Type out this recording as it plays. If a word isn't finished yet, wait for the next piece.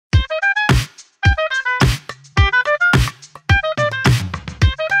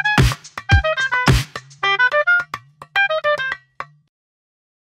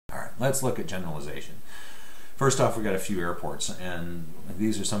let's look at generalization. First off, we got a few airports, and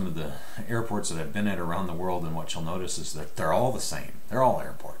these are some of the airports that I've been at around the world, and what you'll notice is that they're all the same. They're all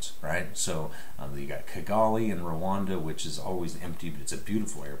airports, right? So you got Kigali in Rwanda, which is always empty, but it's a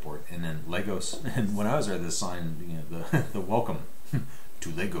beautiful airport, and then Lagos. And when I was there, the sign, you know, the welcome to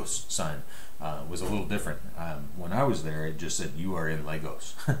Lagos sign was a little different. When I was there, it just said, "You are in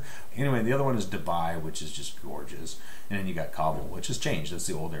Lagos." Anyway, the other one is Dubai, which is just gorgeous, and then you got Kabul, which has changed. That's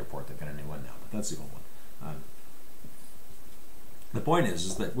the old airport. They've got a new one now, but that's the old one. The point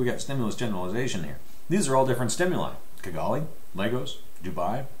is that we got stimulus generalization here. These are all different stimuli. Kigali, Lagos,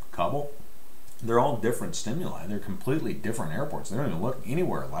 Dubai, Kabul. They're all different stimuli. They're completely different airports. They don't even look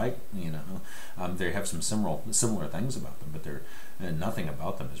anywhere alike. You know, they have some similar things about them, but they're nothing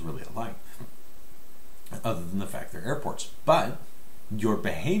about them is really alike, other than the fact they're airports. But your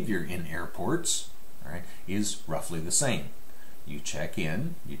behavior in airports, right, is roughly the same. You check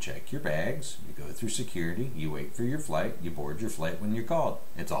in, you check your bags, you go through security, you wait for your flight, you board your flight when you're called.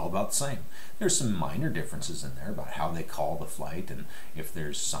 It's all about the same. There's some minor differences in there about how they call the flight, and if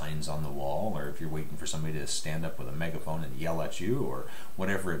there's signs on the wall, or if you're waiting for somebody to stand up with a megaphone and yell at you, or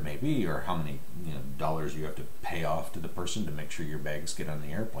whatever it may be, or how many dollars you have to pay off to the person to make sure your bags get on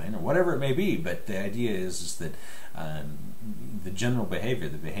the airplane, or whatever it may be. But the idea is that the general behavior,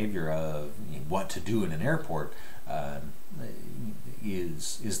 the behavior of what to do in an airport,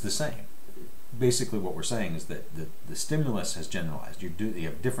 is the same. Basically what we're saying is that the stimulus has generalized. You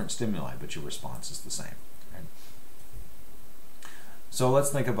have different stimuli, but your response is the same. Right? So let's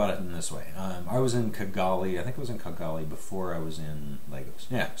think about it in this way. I was in Kigali, I think I was in Kigali before I was in Lagos.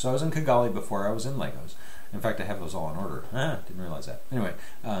 Yeah, so I was in Kigali before I was in Lagos. In fact, I have those all in order. Didn't realize that. Anyway,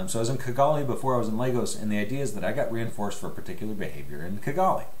 so I was in Kigali before I was in Lagos, and the idea is that I got reinforced for a particular behavior in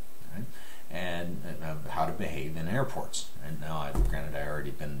Kigali. Right? And how to behave in airports. And now, granted,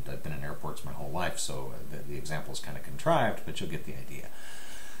 I've been in airports my whole life, so the example is kind of contrived, but you'll get the idea.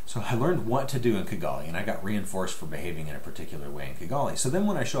 So I learned what to do in Kigali, and I got reinforced for behaving in a particular way in Kigali. So then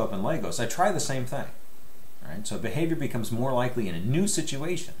when I show up in Lagos, I try the same thing. Right? So behavior becomes more likely in a new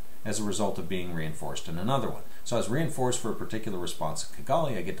situation as a result of being reinforced in another one. So I was reinforced for a particular response in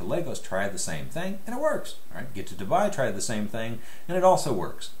Kigali. I get to Lagos, try the same thing, and it works. Right? Get to Dubai, try the same thing, and it also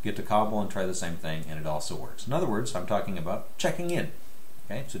works. Get to Kabul and try the same thing, and it also works. In other words, I'm talking about checking in.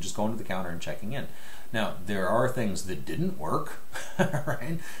 Okay, so just going to the counter and checking in. Now, there are things that didn't work,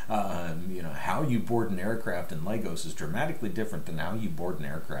 right? How you board an aircraft in Lagos is dramatically different than how you board an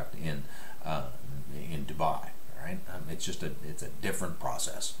aircraft in Dubai. Right? It's a different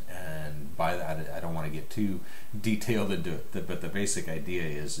process, and by that I don't want to get too detailed into it. But the basic idea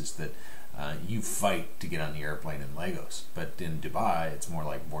is that you fight to get on the airplane in Lagos, but in Dubai it's more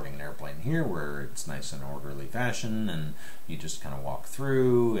like boarding an airplane here, where it's nice and orderly fashion, and you just kind of walk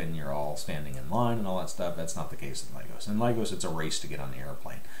through, and you're all standing in line and all that stuff. That's not the case in Lagos. In Lagos, it's a race to get on the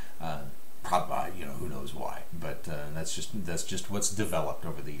airplane. Probably, who knows why, but that's just what's developed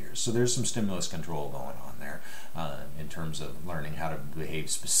over the years. So there's some stimulus control going on there in terms of learning how to behave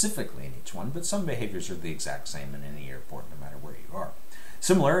specifically in each one, but some behaviors are the exact same in any airport, no matter where you are.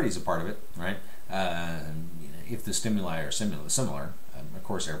 Similarity is a part of it, right? If the stimuli are similar, of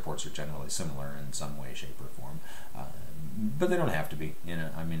course airports are generally similar in some way, shape, or form, but they don't have to be.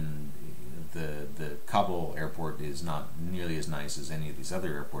 The Kabul airport is not nearly as nice as any of these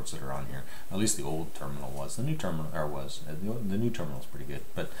other airports that are on here. At least the old terminal was. The new terminal the new terminal is pretty good,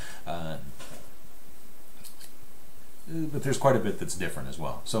 but there's quite a bit that's different as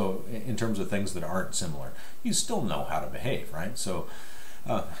well. So in terms of things that aren't similar, you still know how to behave, right? So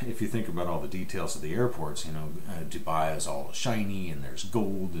if you think about all the details of the airports, Dubai is all shiny, and there's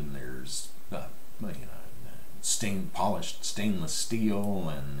gold, and there's polished stainless steel,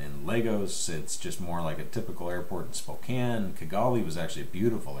 and in Lagos it's just more like a typical airport in Spokane. Kigali was actually a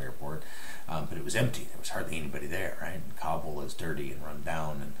beautiful airport, but it was empty. There was hardly anybody there, right? And Kabul is dirty and run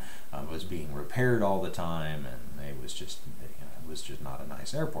down, and was being repaired all the time, and it was just not a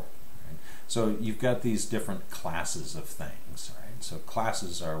nice airport. Right? So you've got these different classes of things, right? So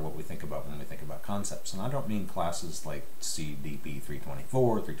classes are what we think about when we think about concepts, and I don't mean classes like CDP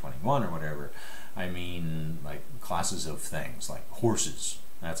 324, 321, or whatever. I mean like classes of things, like horses.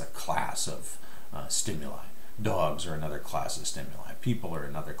 That's a class of stimuli. Dogs are another class of stimuli. People are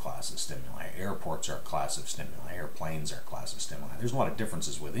another class of stimuli. Airports are a class of stimuli. Airplanes are a class of stimuli. There's a lot of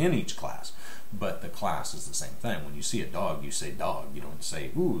differences within each class, but the class is the same thing. When you see a dog, you say dog. You don't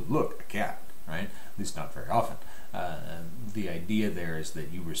say, ooh, look, a cat, right? At least not very often. The idea there is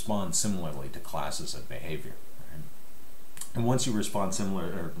that you respond similarly to classes of behavior. And once you respond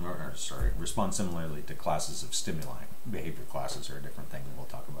respond similarly to classes of stimuli, behavior classes are a different thing that we'll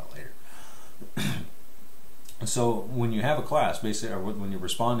talk about later. So when you have a class, basically, or when you're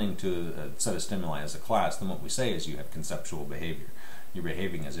responding to a set of stimuli as a class, then what we say is you have conceptual behavior. You're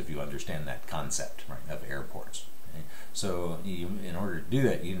behaving as if you understand that concept, right, of airports. Okay? So in order to do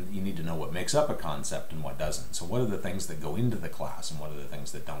that, you need to know what makes up a concept and what doesn't. So what are the things that go into the class and what are the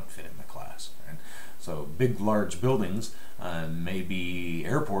things that don't fit in the class? Right? So big, large buildings may be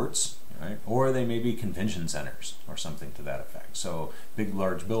airports, right? Or they may be convention centers or something to that effect. So big,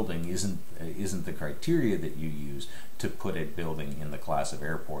 large building isn't the criteria that you use to put a building in the class of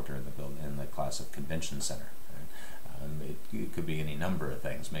airport or in the class of convention center. Right? It could be any number of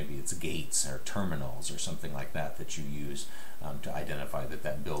things. Maybe it's gates or terminals or something like that that you use to identify that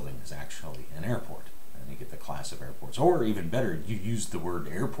that building is actually an airport. And you get the class of airports. Or even better, you use the word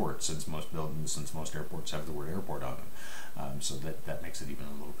airport since most airports have the word airport on them. So that makes it even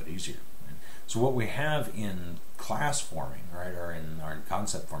a little bit easier. Right? So what we have in class forming, right, or in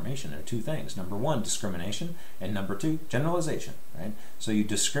concept formation are two things. Number one, discrimination, and number two, generalization. Right? So you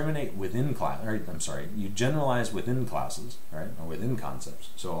discriminate within you generalize within classes, right, or within concepts.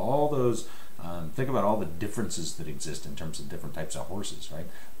 So all those. Think about all the differences that exist in terms of different types of horses, right?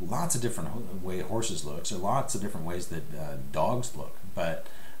 Lots of different way horses look, so lots of different ways that dogs look, but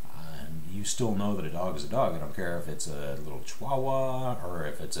you still know that a dog is a dog. I don't care if it's a little Chihuahua or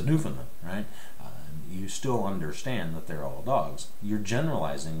if it's a Newfoundland, right? You still understand that they're all dogs. You're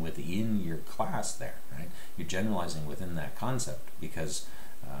generalizing within your class there, right? You're generalizing within that concept because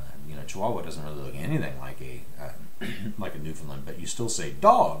Chihuahua doesn't really look anything like a like a Newfoundland, but you still say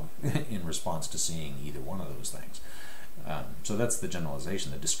dog in response to seeing either one of those things. So that's the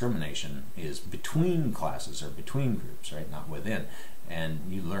generalization. The discrimination is between classes or between groups, right? Not within. And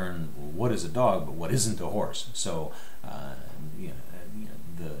you learn what is a dog, but what isn't a horse. So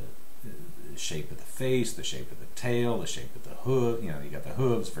the shape of the face, the shape of the tail, the shape of the hoof, you got the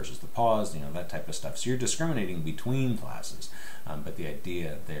hooves versus the paws, that type of stuff. So you're discriminating between classes. But the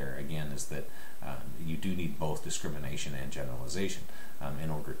idea there, again, is that you do need both discrimination and generalization in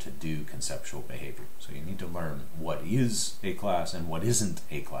order to do conceptual behavior. So you need to learn what is a class and what isn't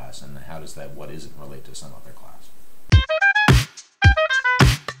a class, and how does that what isn't relate to some other class.